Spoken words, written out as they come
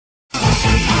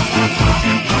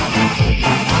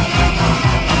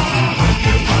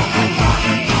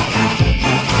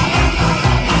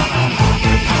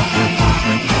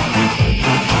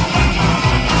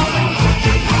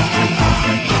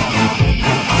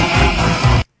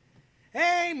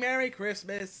Merry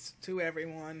Christmas to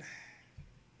everyone.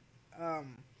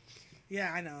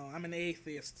 Yeah, I know, I'm an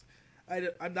atheist.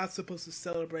 I'm not supposed to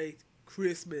celebrate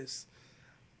Christmas.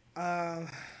 Uh,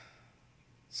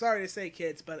 Sorry to say,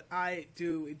 kids, but I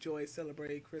do enjoy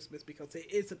celebrating Christmas because it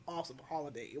is an awesome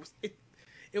holiday.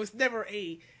 It was never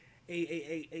a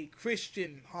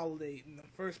Christian holiday in the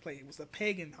first place. It was a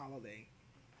pagan holiday.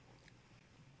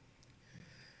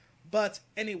 But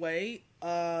anyway,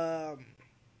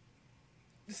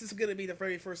 this is going to be the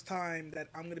very first time that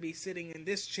I'm going to be sitting in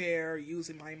this chair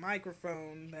using my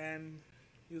microphone and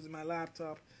using my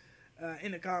laptop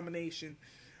in a combination.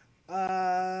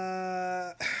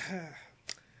 Yeah,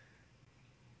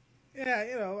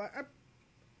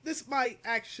 this might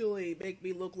actually make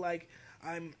me look like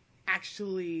I'm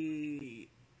actually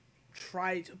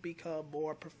trying to become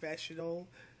more professional.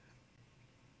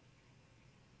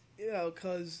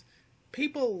 Because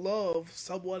people love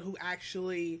someone who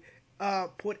actually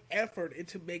put effort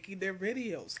into making their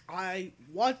videos. I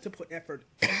want to put effort.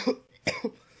 I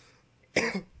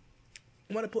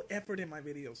want to put effort in my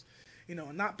videos,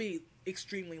 and not be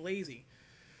extremely lazy.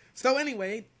 So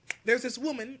anyway, there's this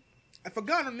woman, I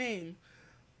forgot her name,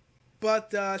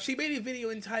 but she made a video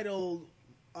entitled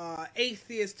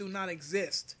Atheists Do Not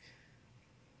Exist.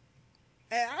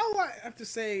 And all I have to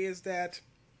say is that,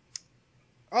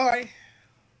 alright,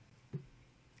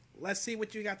 let's see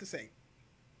what you got to say.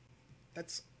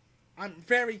 I'm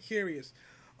very curious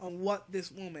on what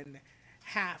this woman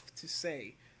have to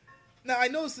say. Now, I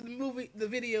noticed the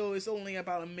video is only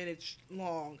about a minute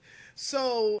long,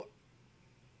 so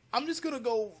I'm just gonna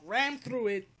go ram through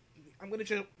it. I'm gonna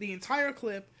show the entire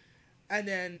clip, and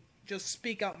then just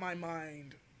speak out my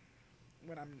mind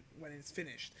when it's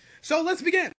finished. So let's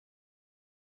begin.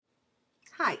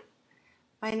 Hi,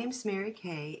 my name's Mary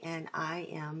Kay, and I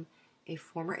am a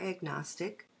former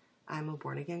agnostic. I'm a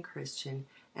born-again Christian,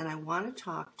 and I want to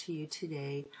talk to you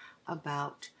today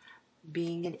about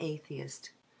being an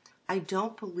atheist. I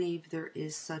don't believe there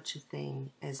is such a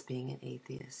thing as being an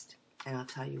atheist, and I'll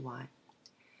tell you why.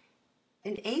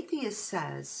 An atheist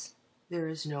says there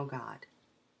is no God.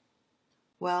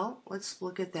 Well, let's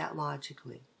look at that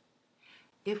logically.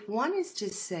 If one is to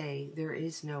say there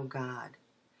is no God,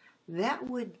 that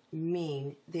would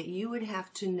mean that you would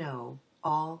have to know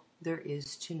all there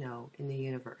is to know in the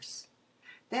universe.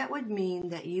 That would mean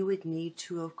that you would need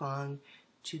to have gone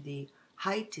to the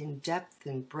height and depth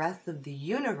and breadth of the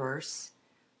universe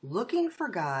looking for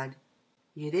God.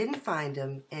 You didn't find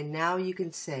him, and now you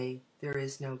can say there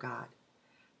is no God.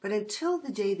 But until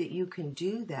the day that you can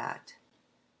do that,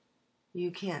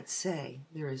 you can't say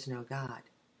there is no God.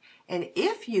 And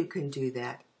if you can do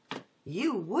that,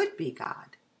 you would be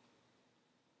God.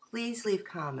 Please leave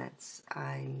comments.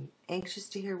 I'm anxious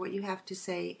to hear what you have to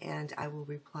say, and I will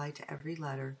reply to every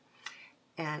letter.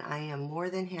 And I am more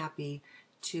than happy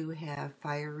to have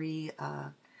fiery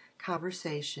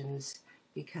conversations,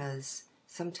 because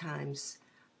sometimes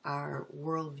our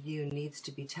worldview needs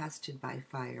to be tested by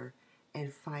fire,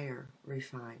 and fire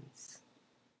refines.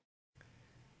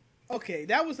 Okay,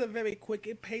 that was a very quick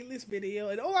and painless video,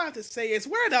 and all I have to say is,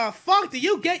 where the fuck do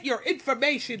you get your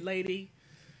information, lady?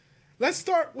 Let's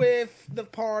start with the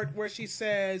part where she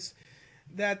says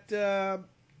that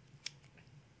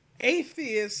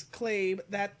atheists claim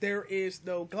that there is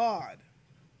no God.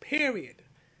 Period.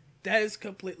 That is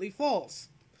completely false.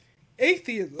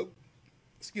 Atheism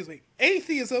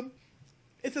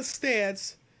is a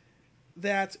stance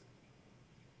that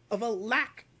of a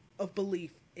lack of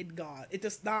belief in God. It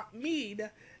does not mean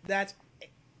that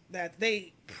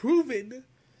they proven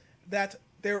that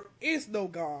there is no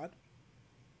God,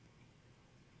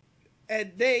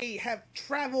 and they have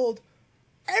traveled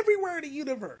everywhere in the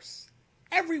universe.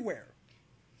 Everywhere.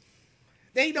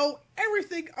 They know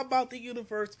everything about the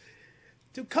universe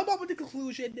to come up with the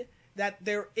conclusion that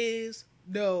there is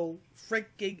no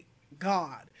freaking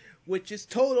God, which is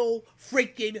total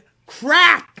freaking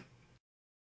crap.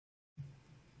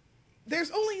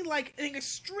 There's only like an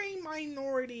extreme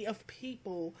minority of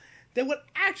people that would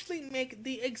actually make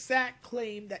the exact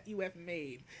claim that you have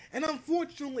made. And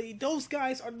unfortunately, those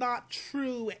guys are not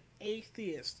true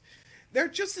atheists. They're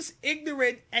just as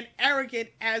ignorant and arrogant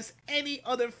as any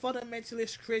other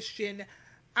fundamentalist Christian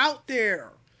out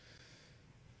there.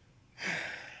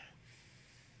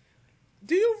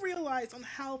 Do you realize on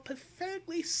how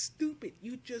pathetically stupid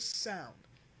you just sound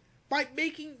by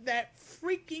making that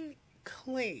freaking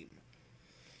claim?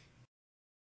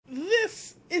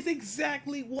 This is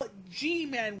exactly what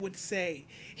G-Man would say.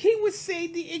 He would say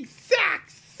the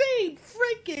exact same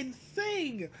freaking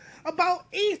thing about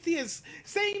atheists,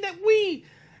 saying that we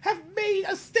have made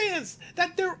a stance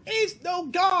that there is no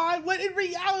God, when in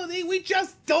reality we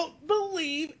just don't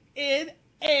believe in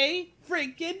a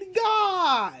freaking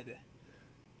God.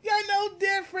 You're no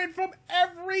different from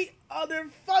every other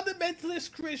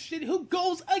fundamentalist Christian who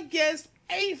goes against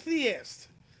atheists.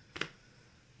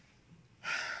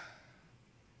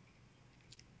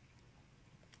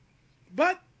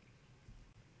 But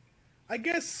I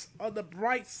guess on the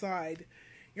bright side,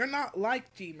 you're not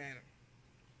like G-Man.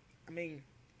 I mean,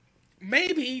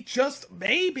 maybe, just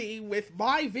maybe, with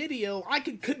my video, I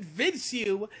can convince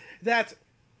you that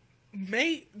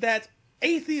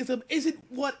atheism isn't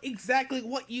exactly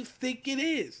what you think it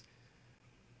is.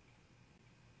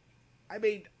 I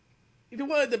mean, if you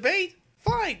want to debate,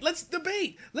 fine, let's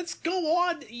debate. Let's go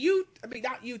on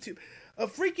not YouTube,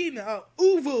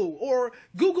 Uvu, or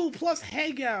Google Plus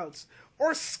Hangouts,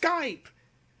 or Skype.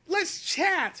 Let's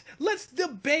chat. Let's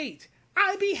debate.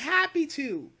 I'd be happy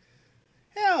to.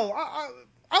 Hell,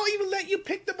 I'll even let you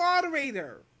pick the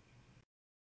moderator.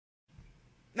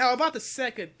 Now, about the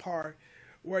second part,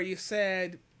 where you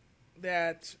said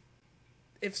that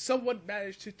if someone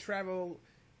managed to travel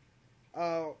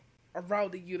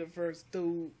around the universe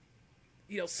through,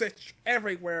 search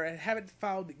everywhere and haven't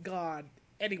found God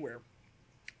anywhere,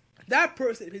 that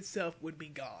person himself would be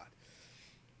God.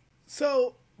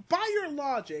 So, by your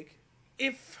logic,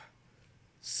 if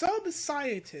some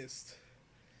scientist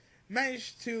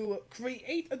managed to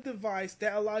create a device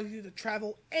that allows you to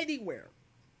travel anywhere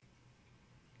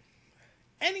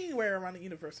around the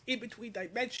universe, in between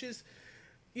dimensions,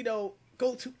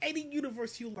 go to any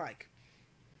universe you like,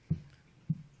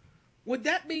 would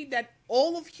that mean that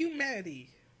all of humanity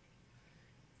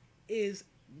is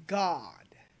God?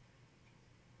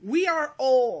 We are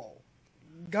all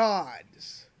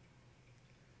gods.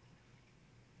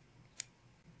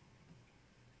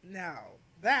 Now,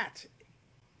 that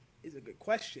is a good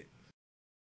question.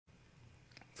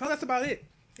 So that's about it.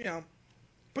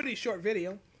 Pretty short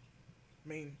video. I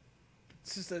mean,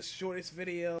 this is the shortest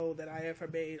video that I ever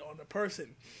made on a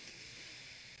person.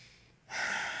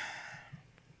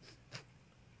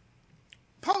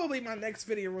 Probably my next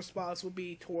video response will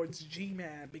be towards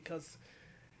G-Man, because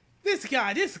this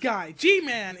guy,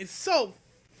 G-Man, is so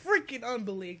freaking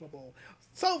unbelievable.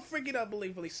 So freaking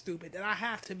unbelievably stupid that I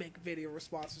have to make video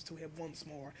responses to him once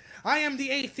more. I am the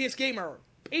Atheist Gamer.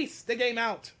 Peace, the game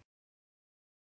out.